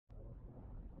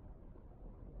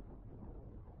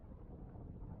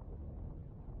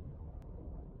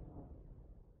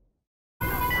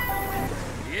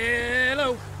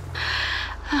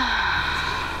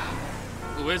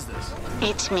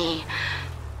It's me.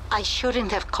 I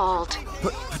shouldn't have called.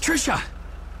 Patricia!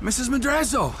 Mrs.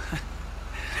 Madrazo!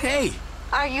 Hey!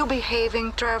 Are you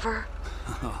behaving, Trevor?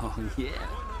 Oh, yeah.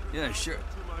 Yeah, sure.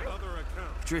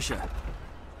 Patricia,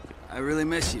 I really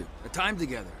miss you. The time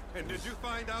together. And did you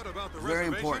find out about the Very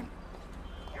reservation? important.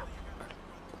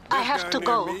 I have to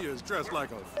go. This guy near me is dressed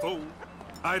like a fool.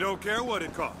 I don't care what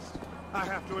it costs. I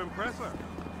have to impress her.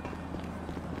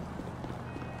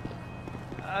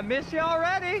 I miss you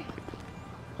already.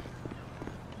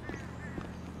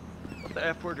 What the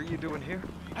F word are you doing here?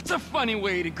 That's a funny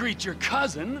way to greet your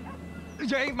cousin.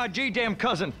 You ain't my G-damn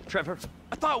cousin, Trevor.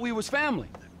 I thought we was family.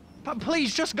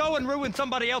 Please, just go and ruin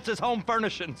somebody else's home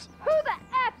furnishings. Who the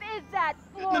F is that,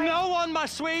 Floyd? No one, my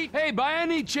sweet. Hey, by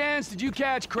any chance, did you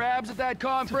catch crabs at that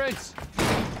conference?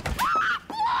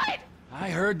 Floyd! I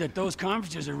heard that those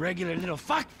conferences are regular little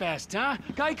fuck fest, huh?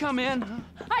 Can I come in?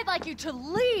 I'd like you to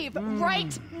leave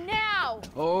right now.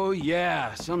 Oh,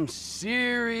 yeah. Some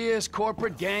serious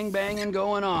corporate gangbanging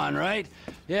going on, right?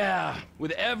 Yeah,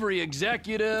 with every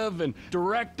executive and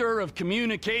director of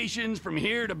communications from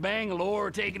here to Bangalore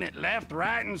taking it left,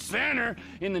 right, and center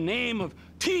in the name of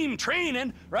team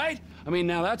training, right? I mean,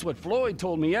 now that's what Floyd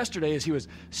told me yesterday as he was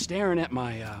staring at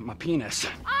my penis.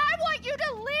 I want you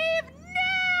to leave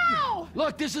now!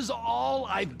 Look, this is all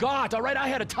I've got, all right? I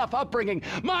had a tough upbringing.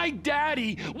 My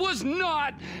daddy was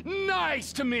not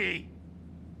nice to me,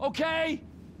 okay?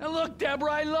 Now look,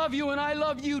 Deborah, I love you, and I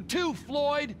love you too,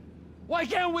 Floyd. Why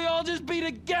can't we all just be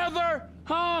together,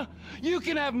 huh? You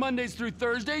can have Mondays through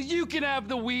Thursdays, you can have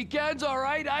the weekends, all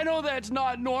right? I know that's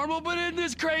not normal, but in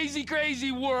this crazy,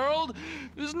 crazy world,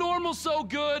 is normal so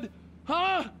good,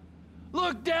 huh?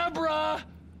 Look, Deborah,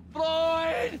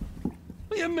 Floyd,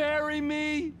 will you marry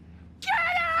me? Get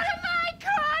out of my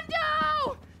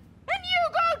condo! And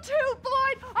you go too,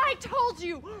 Floyd! I told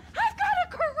you! I've got a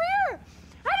career!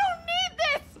 I don't need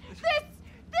this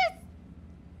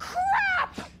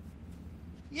crap!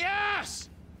 Yes!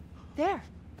 There.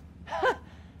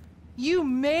 You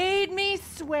made me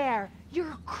swear.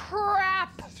 You're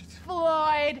crap,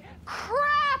 Floyd.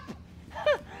 Crap!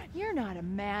 You're not a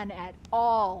man at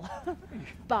all.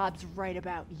 Bob's right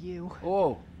about you.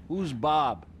 Oh, who's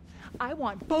Bob? I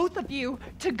want both of you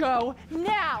to go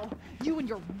now. You and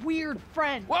your weird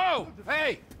friend. Whoa!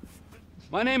 Hey!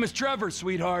 My name is Trevor,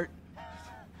 sweetheart.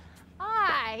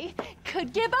 I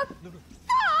could give a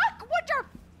fuck what your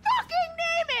fucking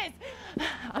name is.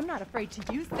 I'm not afraid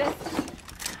to use this.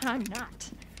 I'm not.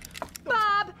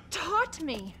 Bob taught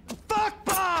me. Fuck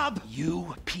Bob!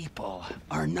 You people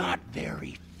are not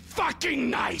very fucking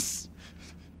nice!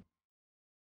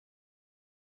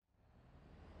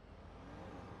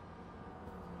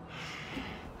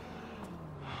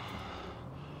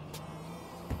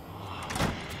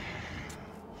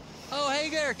 Oh, hey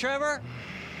there, Trevor.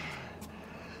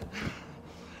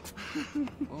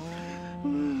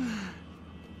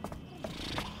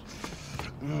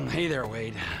 Hey there,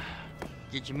 Wade.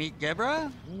 Did you meet Deborah?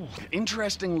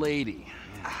 Interesting lady.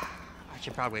 I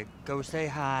should probably go say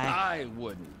hi. I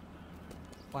wouldn't.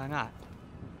 Why not?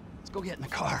 Let's go get in the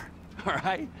car, all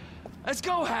right? Let's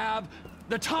go have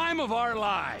the time of our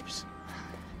lives.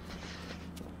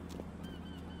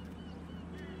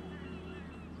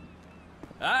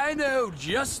 I know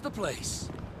just the place.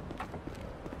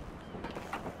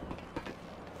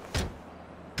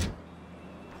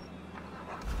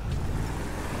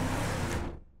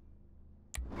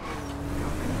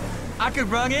 I could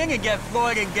run in and get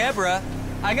Floyd and Deborah.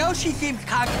 I know she seems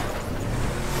kind of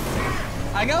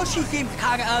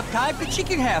uptight, but she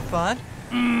can have fun.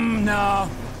 No,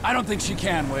 I don't think she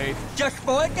can, Wade. Just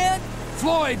Floyd then?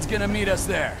 Floyd's gonna meet us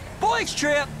there. Boys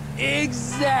trip.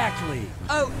 Exactly.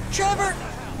 Oh, Trevor,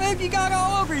 man, you got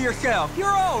all over yourself. You're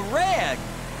all red.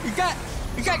 You got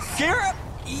syrup?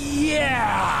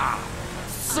 Yeah!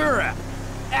 Syrup.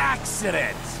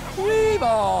 Accident. We've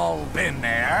all been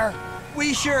there.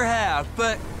 We sure have,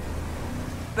 but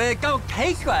it don't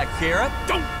taste like syrup.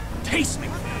 Don't taste me,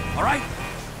 all right?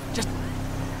 Just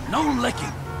no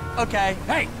licking. Okay.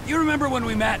 Hey, you remember when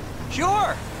we met?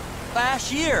 Sure. Last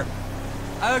year.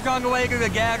 I was on the way to the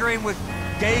gathering with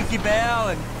Daisy Bell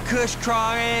and Kush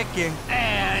Chronic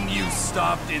And you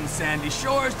stopped in Sandy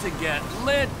Shores to get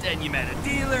lit, and you met a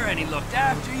dealer, and he looked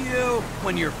after you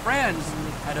when your friends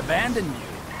had abandoned you.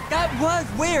 That was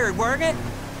weird, weren't it?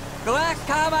 The last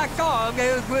time I saw him,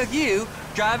 it was with you,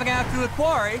 driving out to the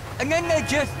quarry, and then they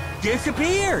just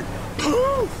disappeared.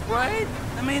 Poof, right?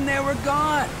 I mean, they were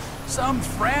gone. Some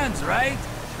friends, right?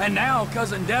 And now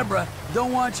Cousin Deborah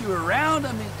don't want you around.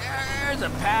 I mean, there's a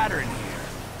pattern here.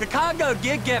 The condo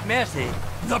did get messy.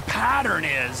 The pattern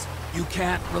is you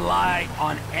can't rely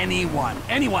on anyone.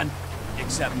 Anyone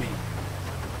except me.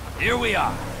 Here we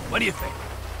are. What do you think?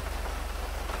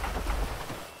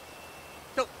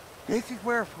 So, this is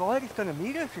where Floyd is gonna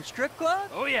meet us at strip club?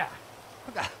 Oh, yeah.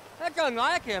 That's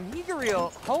unlike him. He's a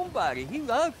real homebody. He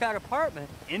loves that apartment.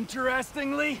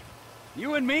 Interestingly,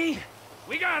 you and me,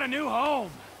 we got a new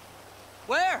home.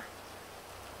 Where?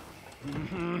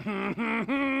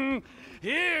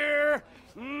 Here.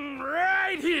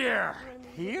 Right here.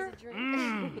 Here?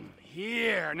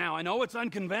 Here. Now, I know it's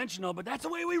unconventional, but that's the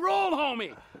way we roll,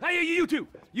 homie. Hey, you two.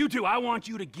 You two, I want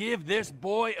you to give this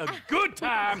boy a good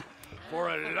time for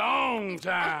a long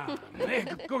time. Hey,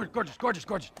 gorgeous.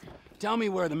 Tell me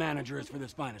where the manager is for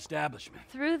this fine establishment.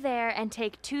 Through there and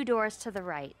take 2 doors to the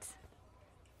right.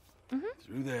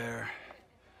 Through there.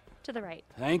 To the right.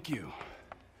 Thank you.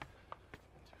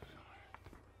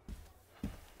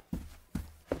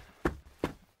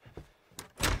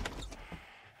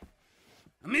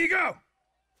 Amigo!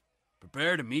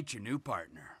 Prepare to meet your new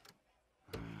partner.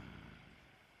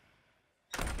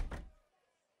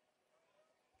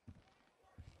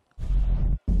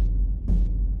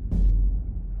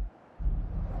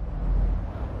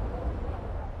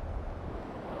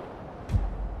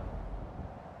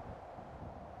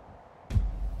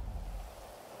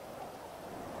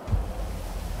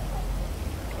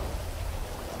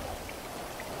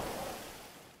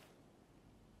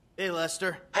 Hey,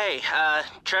 Lester. Hey,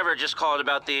 Trevor just called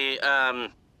about the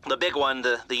big one,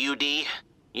 the UD.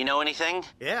 You know anything?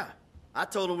 Yeah, I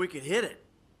told him we could hit it.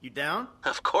 You down?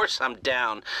 Of course I'm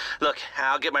down. Look,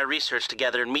 I'll get my research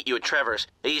together and meet you at Trevor's.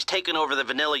 He's taken over the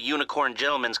Vanilla Unicorn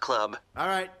Gentlemen's Club. All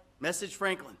right, message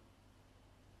Franklin.